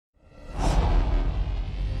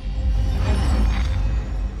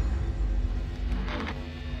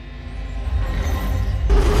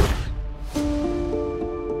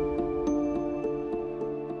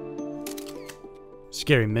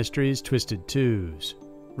Scary Mysteries Twisted Twos,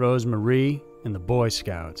 Rose Marie and the Boy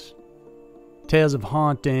Scouts. Tales of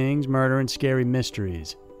hauntings, murder, and scary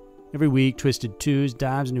mysteries. Every week, Twisted Twos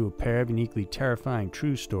dives into a pair of uniquely terrifying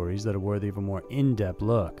true stories that are worthy of a more in-depth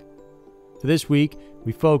look. For this week,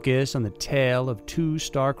 we focus on the tale of two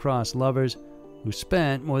star-crossed lovers who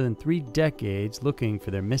spent more than 3 decades looking for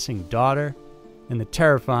their missing daughter and the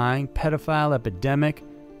terrifying pedophile epidemic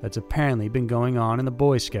that's apparently been going on in the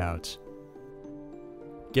Boy Scouts.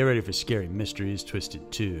 Get ready for Scary Mysteries Twisted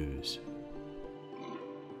Twos.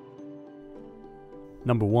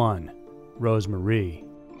 Number 1. Rose Marie.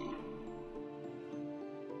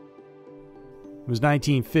 It was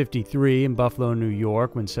 1953 in Buffalo, New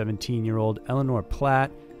York, when 17-year-old Eleanor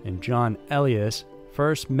Platt and John Elias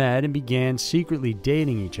first met and began secretly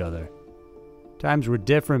dating each other. Times were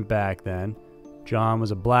different back then. John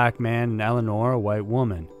was a black man and Eleanor a white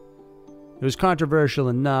woman. It was controversial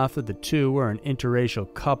enough that the two were an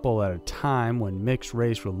interracial couple at a time when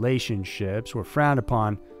mixed-race relationships were frowned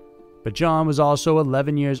upon, but John was also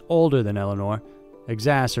 11 years older than Eleanor,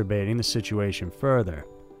 exacerbating the situation further.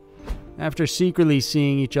 After secretly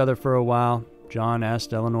seeing each other for a while, John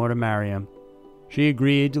asked Eleanor to marry him. She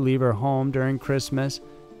agreed to leave her home during Christmas,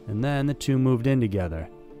 and then the two moved in together.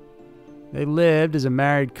 They lived as a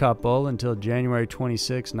married couple until January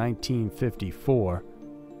 26, 1954.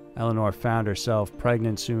 Eleanor found herself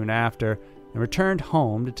pregnant soon after and returned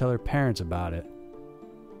home to tell her parents about it.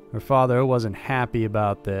 Her father wasn't happy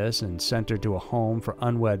about this and sent her to a home for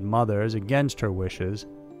unwed mothers against her wishes.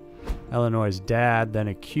 Eleanor's dad then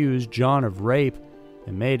accused John of rape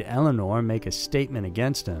and made Eleanor make a statement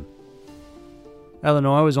against him.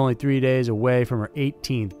 Eleanor was only 3 days away from her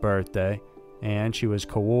 18th birthday, and she was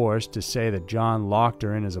coerced to say that John locked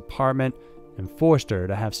her in his apartment and forced her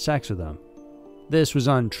to have sex with him. This was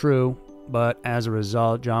untrue, but as a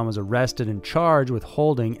result, John was arrested and charged with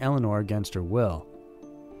holding Eleanor against her will.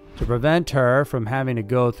 To prevent her from having to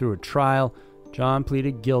go through a trial, John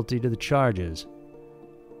pleaded guilty to the charges.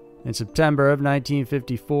 In September of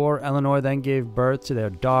 1954, Eleanor then gave birth to their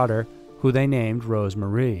daughter, who they named Rose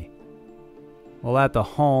Marie. While at the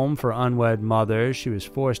home for unwed mothers, she was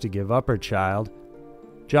forced to give up her child.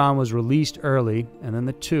 John was released early, and then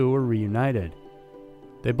the two were reunited.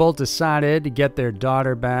 They both decided to get their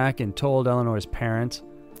daughter back and told Eleanor's parents.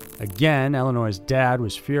 Again, Eleanor's dad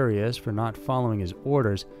was furious for not following his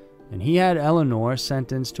orders, and he had Eleanor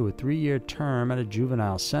sentenced to a 3-year term at a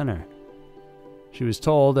juvenile center. She was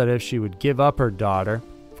told that if she would give up her daughter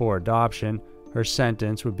for adoption, her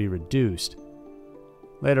sentence would be reduced.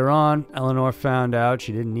 Later on, Eleanor found out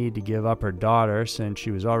she didn't need to give up her daughter since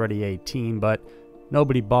she was already 18, but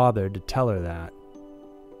nobody bothered to tell her that.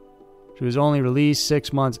 She was only released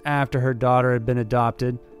 6 months after her daughter had been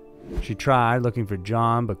adopted. She tried looking for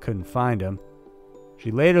John but couldn't find him.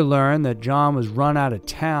 She later learned that John was run out of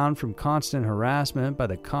town from constant harassment by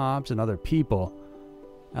the cops and other people.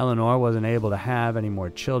 Eleanor wasn't able to have any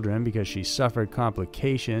more children because she suffered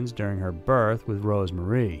complications during her birth with Rose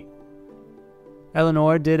Marie.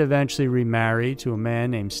 Eleanor did eventually remarry to a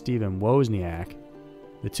man named Stephen Wozniak.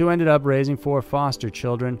 The two ended up raising 4 foster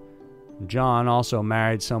children. John also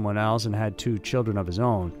married someone else and had 2 children of his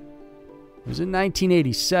own. It was in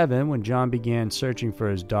 1987 when John began searching for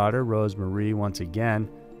his daughter, Rose Marie, once again.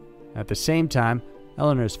 At the same time,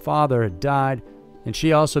 Eleanor's father had died, and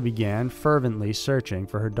she also began fervently searching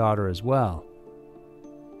for her daughter as well.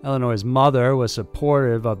 Eleanor's mother was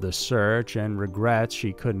supportive of the search and regrets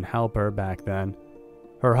she couldn't help her back then.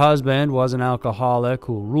 Her husband was an alcoholic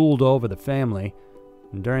who ruled over the family.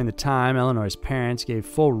 And during the time, Eleanor's parents gave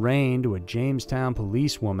full reign to a Jamestown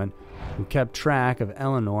policewoman who kept track of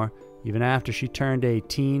Eleanor even after she turned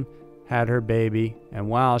 18, had her baby, and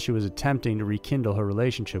while she was attempting to rekindle her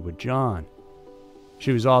relationship with John.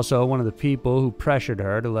 She was also one of the people who pressured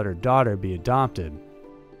her to let her daughter be adopted.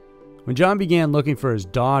 When John began looking for his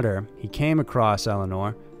daughter, he came across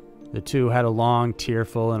Eleanor. The two had a long,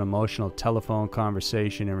 tearful, and emotional telephone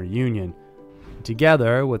conversation and reunion.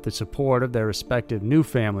 Together, with the support of their respective new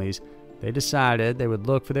families, they decided they would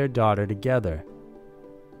look for their daughter together.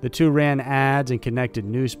 The two ran ads in connected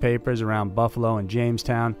newspapers around Buffalo and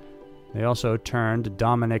Jamestown. They also turned to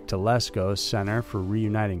Dominic Telesco's Center for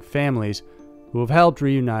Reuniting Families, who have helped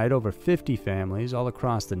reunite over 50 families all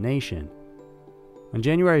across the nation. On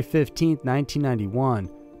January 15, 1991,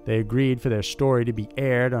 they agreed for their story to be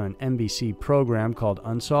aired on an NBC program called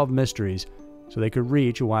Unsolved Mysteries so they could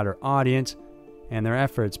reach a wider audience, and their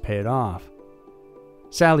efforts paid off.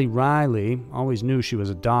 Sally Riley always knew she was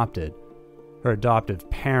adopted. Her adoptive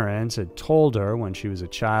parents had told her when she was a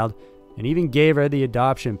child and even gave her the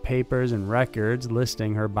adoption papers and records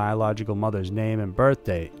listing her biological mother's name and birth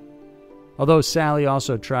date. Although Sally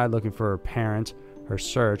also tried looking for her parents, her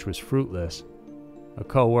search was fruitless. A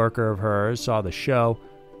co-worker of hers saw the show,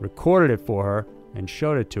 recorded it for her, and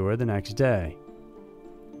showed it to her the next day.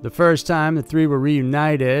 The first time the three were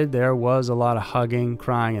reunited, there was a lot of hugging,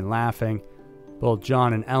 crying, and laughing. Both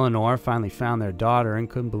John and Eleanor finally found their daughter and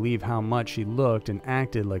couldn't believe how much she looked and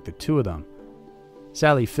acted like the two of them.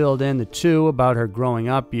 Sally filled in the two about her growing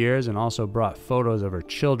up years and also brought photos of her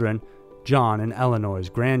children, John and Eleanor's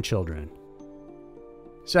grandchildren.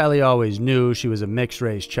 Sally always knew she was a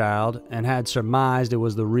mixed-race child and had surmised it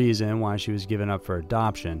was the reason why she was given up for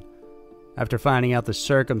adoption. After finding out the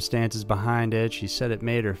circumstances behind it, she said it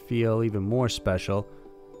made her feel even more special,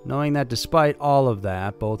 knowing that despite all of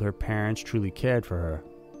that, both her parents truly cared for her.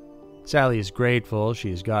 Sally is grateful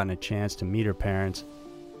she has gotten a chance to meet her parents.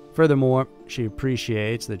 Furthermore, she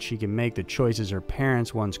appreciates that she can make the choices her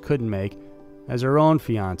parents once couldn't make, as her own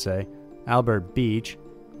fiancé, Albert Beach,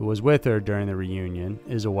 who was with her during the reunion,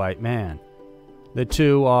 is a white man. The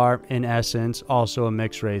two are, in essence, also a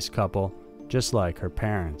mixed-race couple, just like her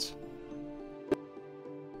parents.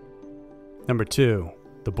 Number 2.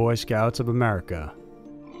 The Boy Scouts of America.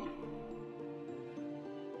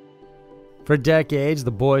 For decades,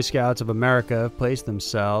 the Boy Scouts of America have placed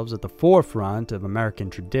themselves at the forefront of American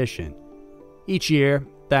tradition. Each year,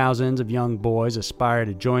 thousands of young boys aspire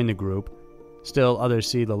to join the group. Still, others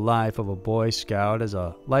see the life of a Boy Scout as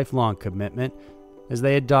a lifelong commitment as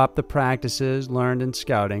they adopt the practices learned in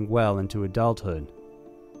scouting well into adulthood.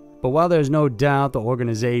 But while there's no doubt the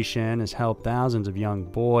organization has helped thousands of young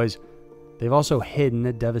boys, they've also hidden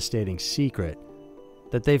a devastating secret: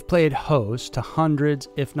 that they've played host to hundreds,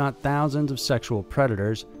 if not thousands, of sexual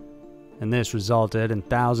predators, and this resulted in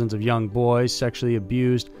thousands of young boys sexually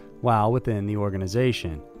abused while within the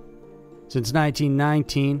organization. Since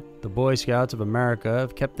 1919, the Boy Scouts of America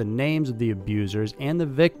have kept the names of the abusers and the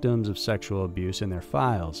victims of sexual abuse in their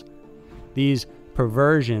files. These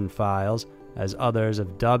perversion files, as others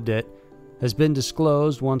have dubbed it, has been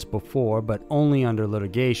disclosed once before, but only under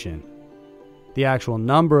litigation. The actual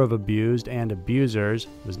number of abused and abusers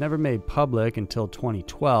was never made public until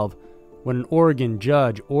 2012, when an Oregon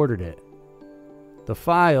judge ordered it. The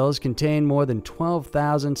files contain more than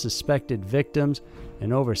 12,000 suspected victims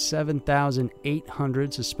and over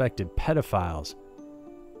 7,800 suspected pedophiles.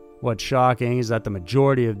 What's shocking is that the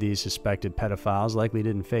majority of these suspected pedophiles likely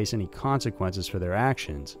didn't face any consequences for their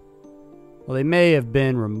actions. While they may have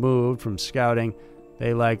been removed from scouting,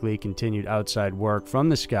 they likely continued outside work from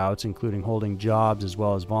the Scouts, including holding jobs as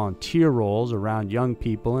well as volunteer roles around young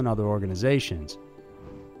people and other organizations.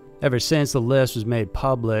 Ever since the list was made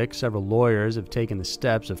public, several lawyers have taken the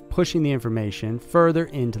steps of pushing the information further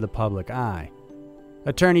into the public eye.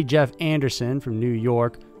 Attorney Jeff Anderson from New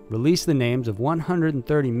York released the names of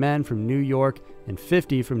 130 men from New York and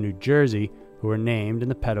 50 from New Jersey who were named in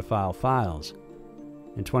the pedophile files.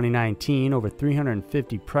 In 2019, over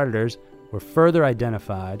 350 predators were further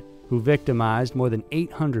identified who victimized more than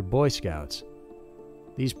 800 Boy Scouts.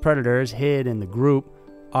 These predators hid in the group,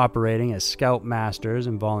 operating as scout masters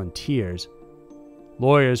and volunteers.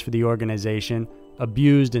 Lawyers for the organization,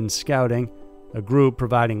 Abused in Scouting, a group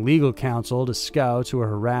providing legal counsel to scouts who are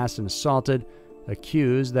harassed and assaulted,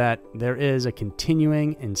 accuse that there is a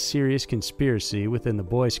continuing and serious conspiracy within the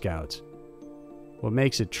Boy Scouts. What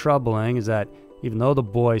makes it troubling is that even though the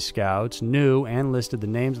Boy Scouts knew and listed the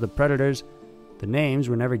names of the predators, the names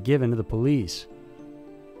were never given to the police.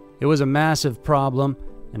 It was a massive problem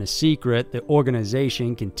and a secret the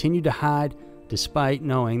organization continued to hide despite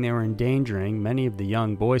knowing they were endangering many of the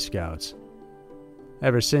young Boy Scouts.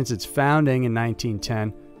 Ever since its founding in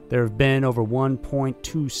 1910, there have been over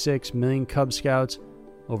 1.26 million Cub Scouts,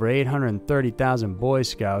 over 830,000 Boy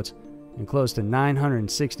Scouts, and close to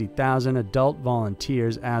 960,000 adult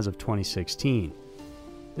volunteers as of 2016.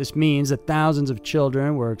 This means that thousands of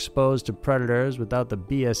children were exposed to predators without the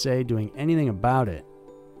BSA doing anything about it.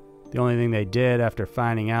 The only thing they did after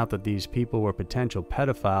finding out that these people were potential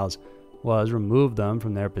pedophiles was remove them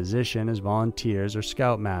from their position as volunteers or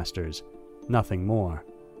scoutmasters. Nothing more.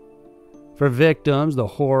 For victims, the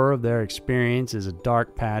horror of their experience is a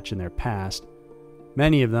dark patch in their past.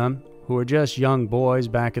 Many of them, who were just young boys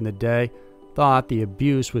back in the day, thought the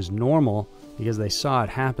abuse was normal because they saw it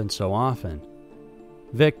happen so often.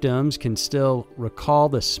 Victims can still recall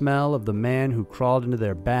the smell of the man who crawled into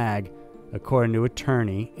their bag, according to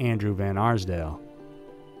attorney Andrew Van Arsdale.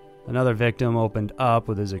 Another victim opened up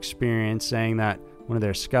with his experience, saying that one of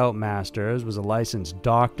their scoutmasters was a licensed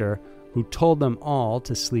doctor who told them all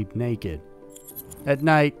to sleep naked. At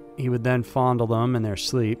night, he would then fondle them in their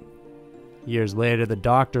sleep. Years later, the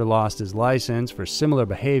doctor lost his license for similar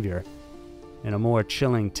behavior. In a more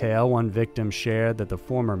chilling tale, one victim shared that the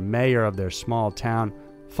former mayor of their small town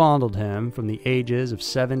fondled him from the ages of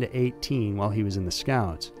 7 to 18 while he was in the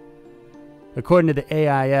Scouts. According to the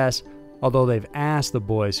AIS, although they've asked the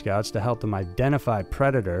Boy Scouts to help them identify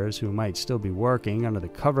predators who might still be working under the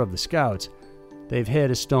cover of the Scouts, they've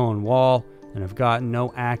hit a stone wall and have gotten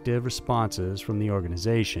no active responses from the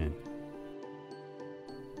organization.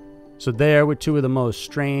 So there were two of the most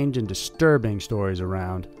strange and disturbing stories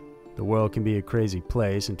around. The world can be a crazy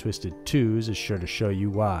place, and Twisted Twos is sure to show you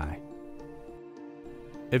why.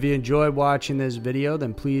 If you enjoyed watching this video,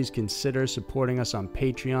 then please consider supporting us on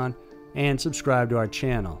Patreon and subscribe to our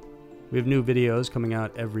channel. We have new videos coming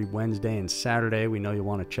out every Wednesday and Saturday we know you'll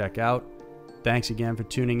want to check out. Thanks again for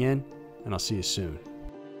tuning in, and I'll see you soon.